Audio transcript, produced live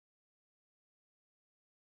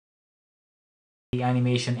the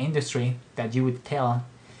animation industry that you would tell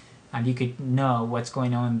and you could know what's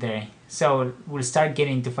going on there. So we'll start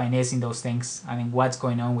getting into finessing those things and what's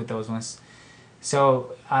going on with those ones.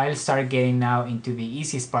 So I'll start getting now into the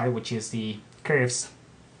easiest part, which is the curves.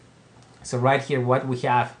 So right here, what we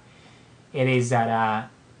have, it is that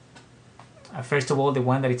first of all, the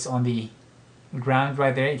one that it's on the ground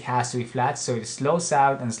right there, it has to be flat, so it slows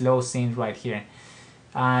out and slows in right here.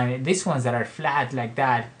 And these ones that are flat like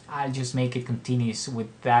that, I'll just make it continuous with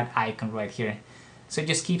that icon right here. So it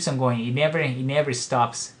just keeps on going. It never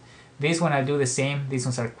stops. This one I'll do the same. These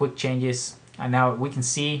ones are quick changes. And now we can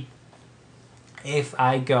see if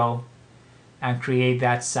I go and create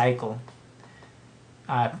that cycle,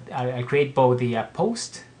 I'll create both the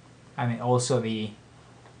post and also the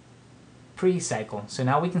pre-cycle. So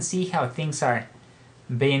now we can see how things are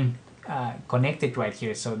being connected right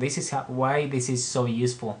here. So this is why this is so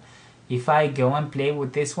useful. If I go and play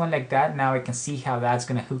with this one like that, now I can see how that's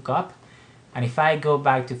gonna hook up. And if I go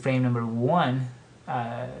back to frame number frame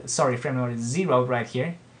number 0 right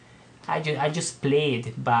here, I just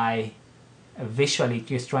played by visually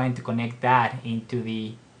just trying to connect that into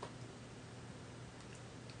the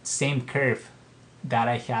same curve that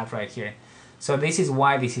I have right here. So this is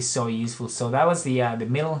why this is so useful. So that was the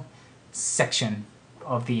middle section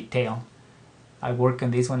of the tail. I work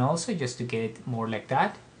on this one also just to get it more like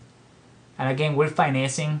that. And again, we're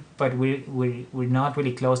finessing, but we're not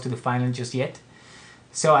really close to the final just yet.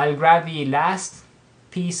 So I'll grab the last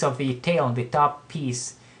piece of the tail, the top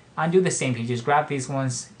piece, and do the same thing. Just grab these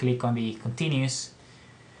ones, click on the continuous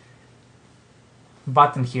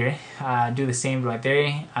button here, do the same right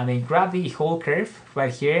there, and then grab the whole curve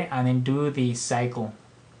right here, and then do the cycle,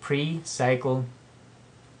 pre-cycle,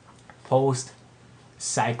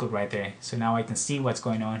 post-cycle right there. So now I can see what's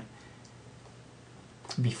going on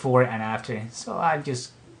before and after. So I'll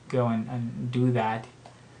just go and do that.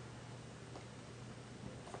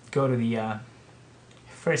 Go to the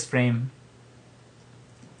first frame,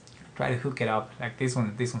 try to hook it up like this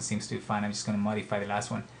one. This one seems to be fine. I'm just going to modify the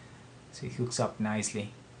last one so it hooks up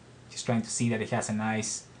nicely. Just trying to see that it has a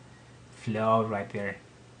nice flow right there.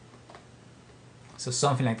 So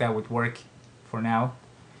something like that would work for now.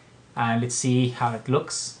 And let's see how it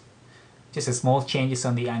looks. Just a small changes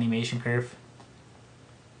on the animation curve.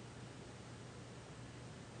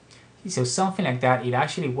 So something like that, it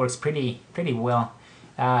actually works pretty well.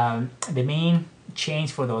 The main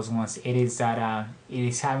change for those ones, it is that it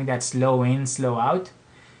is having that slow in, slow out,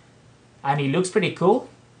 and it looks pretty cool.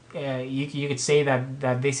 You could say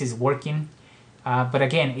that this is working, but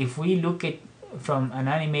again, if we look at from an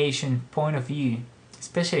animation point of view,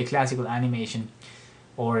 especially classical animation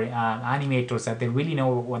or animators that they really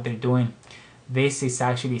know what they're doing, this is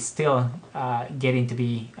actually still getting to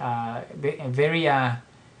be very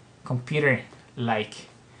computer-like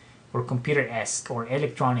or computer-esque or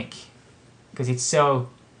electronic, because it's so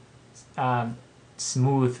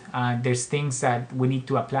smooth. There's things that we need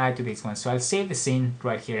to apply to this one. So I'll save the scene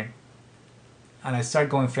right here and I'll start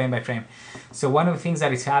going frame by frame. So one of the things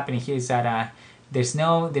that is happening here is that there's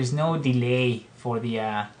no delay for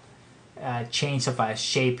the change of a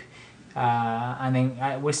shape, and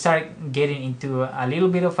then we'll start getting into a little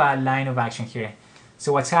bit of a line of action here.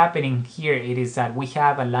 So what's happening here, it is that we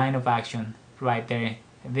have a line of action right there.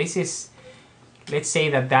 This is, let's say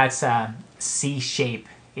that that's a C shape.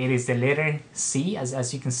 It is the letter C,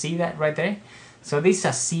 as you can see that right there. So this is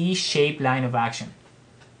a C-shaped line of action.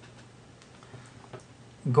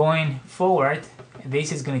 Going forward,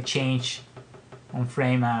 this is going to change on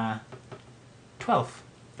frame 12.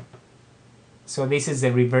 So this is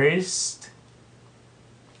the reversed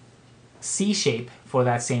C shape for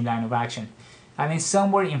that same line of action. And then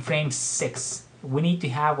somewhere in frame 6, we need to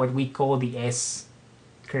have what we call the S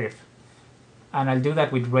curve. And I'll do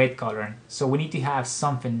that with red color. So we need to have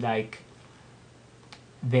something like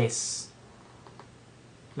this,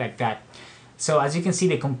 like that. So as you can see,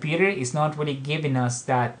 the computer is not really giving us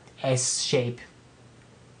that S shape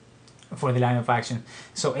for the line of action.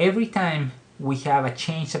 So every time we have a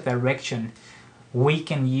change of direction, we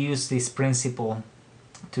can use this principle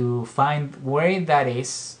to find where that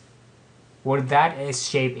is, where that S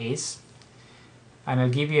shape is. And I'll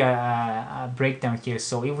give you a breakdown here.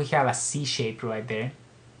 So if we have a C shape right there,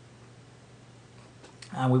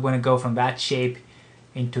 and we want to go from that shape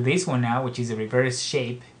into this one now, which is a reverse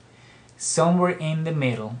shape, somewhere in the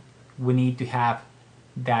middle, we need to have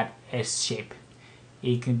that S shape.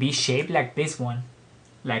 It can be shaped like this one,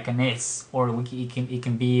 like an S, or it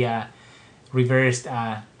can be a reversed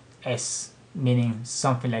S, meaning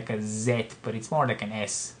something like a Z, but it's more like an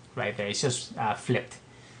S right there. It's just flipped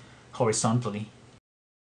horizontally.